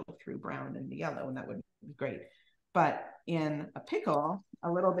would show through brown and the yellow and that would be great. But in a pickle,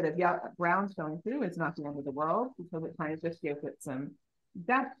 a little bit of brown showing through is not the end of the world because it kind of just gives it some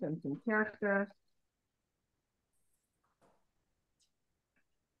depth and some character.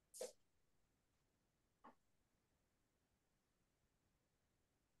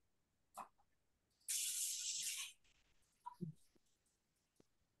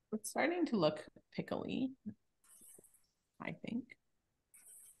 it's starting to look pickly, I think.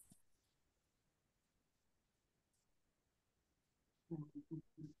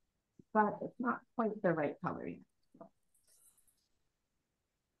 But it's not quite the right color yet.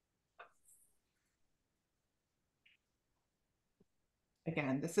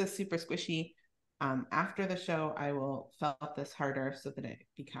 Again, this is super squishy. After the show, I will felt this harder so that it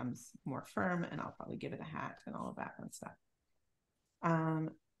becomes more firm, and I'll probably give it a hat and all of that fun stuff.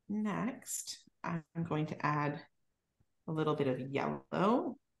 Next, I'm going to add a little bit of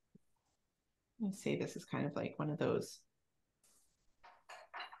yellow. Let me say this is kind of like one of those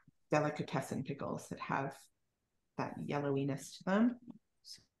delicatessen pickles that have that yellowiness to them.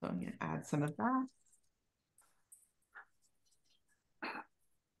 So I'm going to add some of that.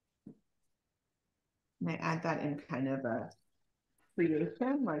 And I add that in kind of a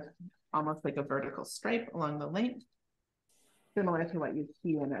creation, like almost like a vertical stripe along the length, similar to what you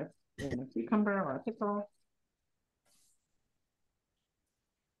see in a cucumber or a pickle.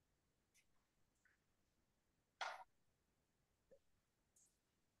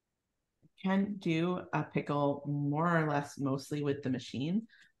 Can do a pickle more or less mostly with the machine,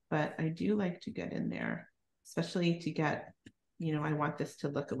 but I do like to get in there, especially to get, I want this to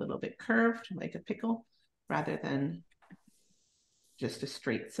look a little bit curved like a pickle rather than just a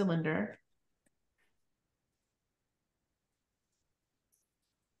straight cylinder.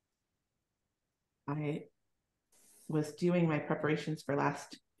 I was doing my preparations for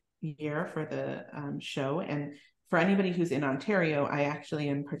last year for the show, and for anybody who's in Ontario, I actually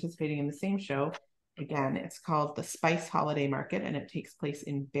am participating in the same show. Again, it's called the Spice Holiday Market, and it takes place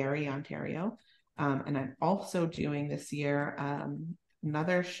in Barrie, Ontario. And I'm also doing this year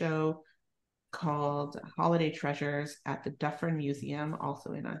another show called Holiday Treasures at the Dufferin Museum,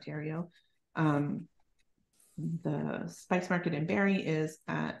 also in Ontario. The Spice Market in Barrie is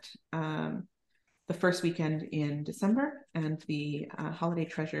at the first weekend in December, and the Holiday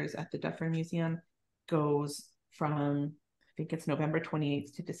Treasures at the Dufferin Museum goes from, I think it's November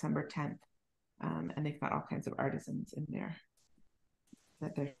 28th to December 10th. And they've got all kinds of artisans in there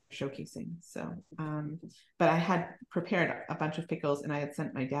that they're showcasing. So, but I had prepared a bunch of pickles, and I had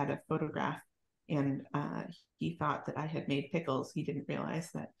sent my dad a photograph, and he thought that I had made pickles. He didn't realize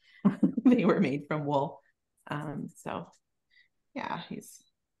that they were made from wool. So yeah,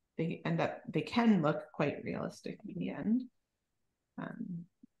 they can look quite realistic in the end.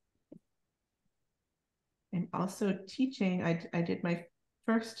 I'm also teaching, I did my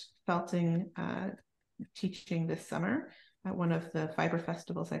first felting teaching this summer at one of the Fibre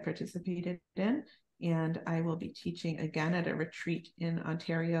festivals I participated in, and I will be teaching again at a retreat in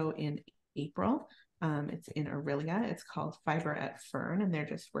Ontario in April. It's in Aurelia. It's called Fibre at Fern, and they're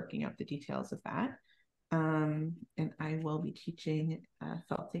just working out the details of that. And I will be teaching a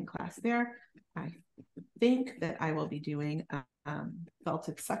felting class there. I think that I will be doing a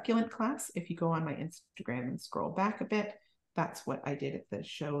felted succulent class. If you go on my Instagram and scroll back a bit, that's what I did at the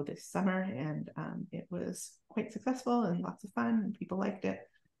show this summer, and it was quite successful and lots of fun, and people liked it.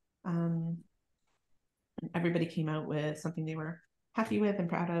 And everybody came out with something they were happy with and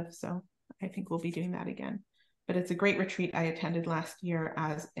proud of, so I think we'll be doing that again. But it's a great retreat I attended last year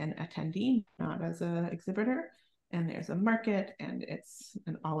as an attendee, not as an exhibitor. And there's a market, and it's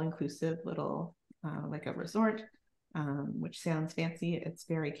an all-inclusive little, like a resort, which sounds fancy. It's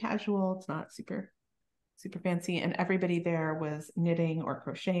very casual. It's not super fancy. And everybody there was knitting or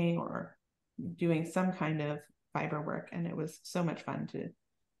crocheting or doing some kind of fiber work. And it was so much fun to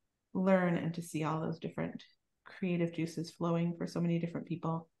learn and to see all those different creative juices flowing for so many different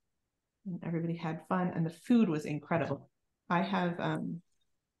people. And everybody had fun, and the food was incredible. I have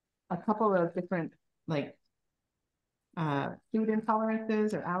a couple of different like food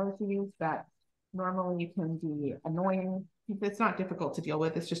intolerances or allergies that normally can be annoying. It's not difficult to deal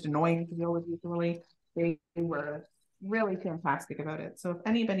with, it's just annoying to deal with usually. They were really fantastic about it. So if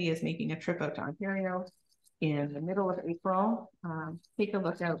anybody is making a trip out to Ontario in the middle of April, take a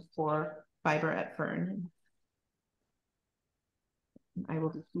look out for Fibre at Fern. I will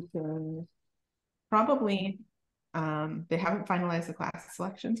be teaching probably, they haven't finalized the class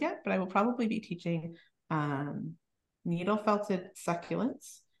selections yet, but I will probably be teaching needle felted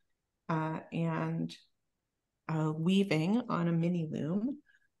succulents and weaving on a mini loom.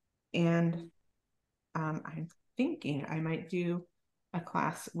 And I'm thinking I might do a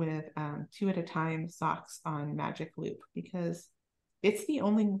class with 2 at a time socks on magic loop, because it's the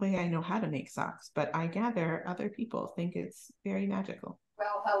only way I know how to make socks, but I gather other people think it's very magical.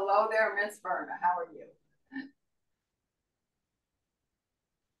 Well, hello there, Miss Verna. How are you?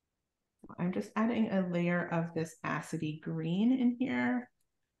 I'm just adding a layer of this acidy green in here.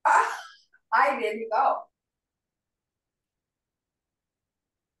 I didn't go.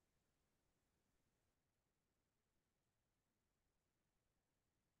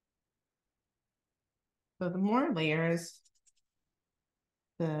 So the more layers,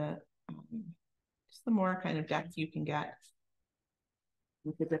 just the more kind of depth you can get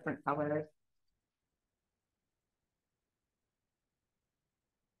with the different colors.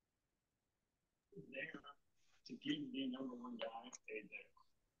 To give the #1 guy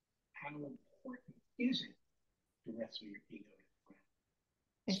how important is it to wrestle your ego?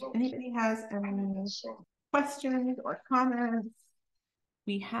 If anybody has any questions or comments,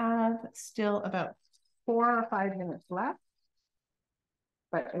 we have still about 4 or 5 minutes left,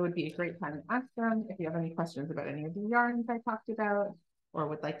 but it would be a great time to ask them if you have any questions about any of the yarns I talked about, or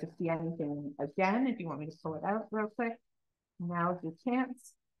would like to see anything again. If you want me to pull it out real quick, now's your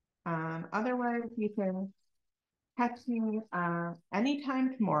chance. Otherwise, you can catch me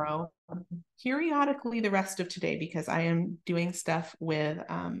anytime tomorrow, periodically the rest of today, because I am doing stuff with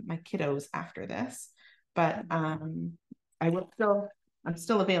my kiddos after this. But I'm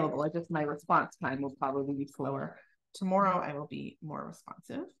still available. It's just my response time will probably be slower. Tomorrow I will be more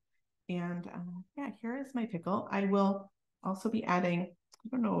responsive. And yeah, here is my pickle. I will also be adding, I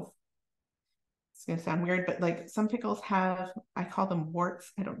don't know if it's gonna sound weird, but like some pickles have, I call them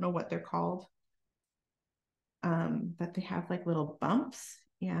warts. I don't know what they're called. But they have like little bumps,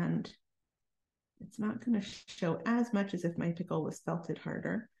 and it's not going to show as much as if my pickle was felted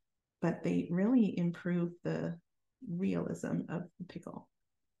harder, but they really improve the realism of the pickle.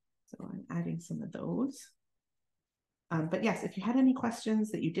 So I'm adding some of those. But yes, if you had any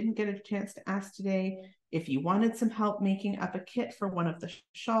questions that you didn't get a chance to ask today, if you wanted some help making up a kit for one of the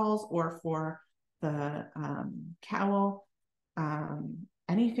shawls or for the cowl,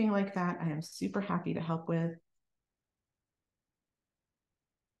 anything like that, I am super happy to help with.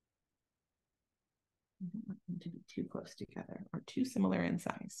 I don't want them to be too close together or too similar in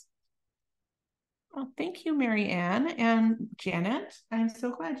size. Well, thank you, Mary Ann and Janet. I'm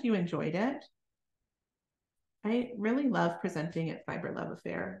so glad you enjoyed it. I really love presenting at Fibre Love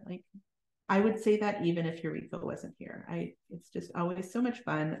Affair. Like, I would say that even if Eureka wasn't here. It's just always so much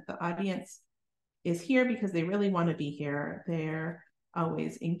fun. The audience is here because they really want to be here. They're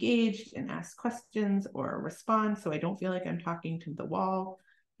always engaged and ask questions or respond, so I don't feel like I'm talking to the wall.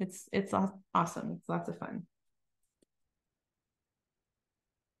 It's awesome. It's lots of fun.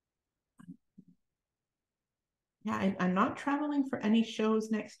 Yeah, I'm not traveling for any shows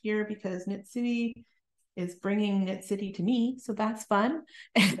next year because Knit City is bringing Knit City to me, so that's fun.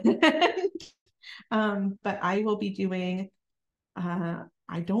 But I will be doing,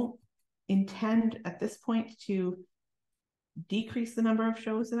 I don't intend at this point to decrease the number of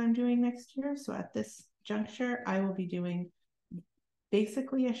shows that I'm doing next year. So at this juncture, I will be doing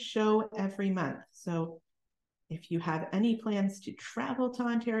basically a show every month. So if you have any plans to travel to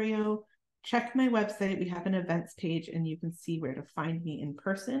Ontario, check my website. We have an events page and you can see where to find me in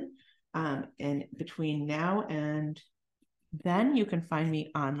person. And between now and then you can find me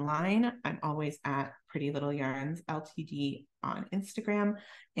online. I'm always at Pretty Little Yarns Ltd on Instagram,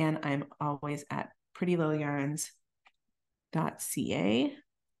 and I'm always at prettylittleyarns.ca.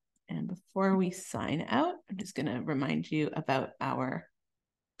 And before we sign out, I'm just going to remind you about our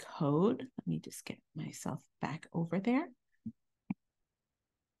code. Let me just get myself back over there.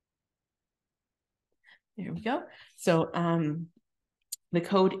 There we go. So the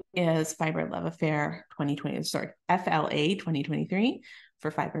code is Fibre Love Affair 2020, sorry, FLA 2023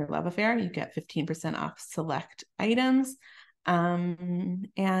 for Fibre Love Affair. You get 15% off select items. And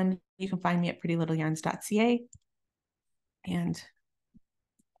you can find me at prettylittleyarns.ca. And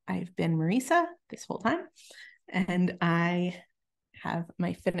I've been Marisa this whole time. And I have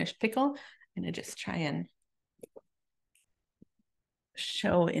my finished pickle. I'm going to just try and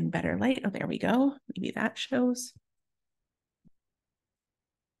show in better light. Oh, there we go. Maybe that shows.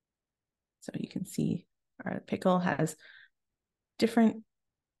 So you can see our pickle has different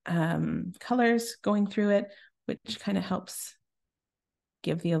colors going through it, which kind of helps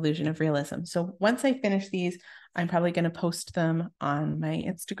give the illusion of realism. So once I finish these, I'm probably going to post them on my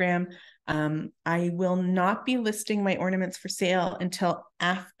Instagram. I will not be listing my ornaments for sale until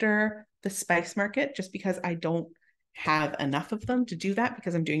after the Spice Market, just because I don't have enough of them to do that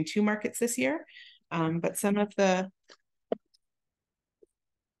because I'm doing 2 markets this year. But some of the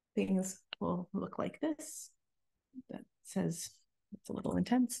things will look like this. That says, it's a little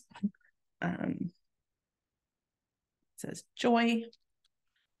intense. It says joy,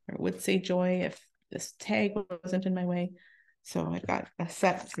 or would say joy if this tag wasn't in my way. So I've got a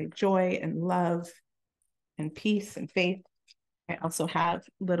set to say joy and love and peace and faith. I also have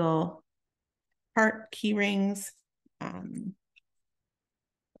little heart key rings. Some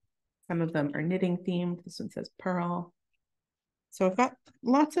of them are knitting themed. This one says pearl. So I've got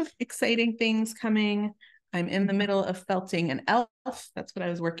lots of exciting things coming. I'm in the middle of felting an elf. That's what I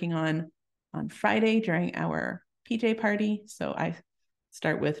was working on Friday during our PJ party. So I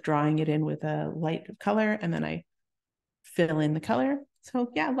start with drawing it in with a light color, and then I fill in the color.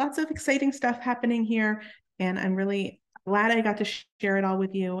 So yeah, lots of exciting stuff happening here. And I'm really glad I got to share it all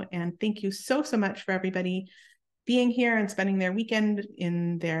with you. And thank you so, so much for everybody being here and spending their weekend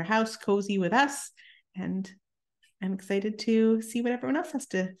in their house cozy with us. And I'm excited to see what everyone else has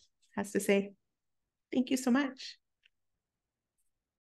to say. Thank you so much.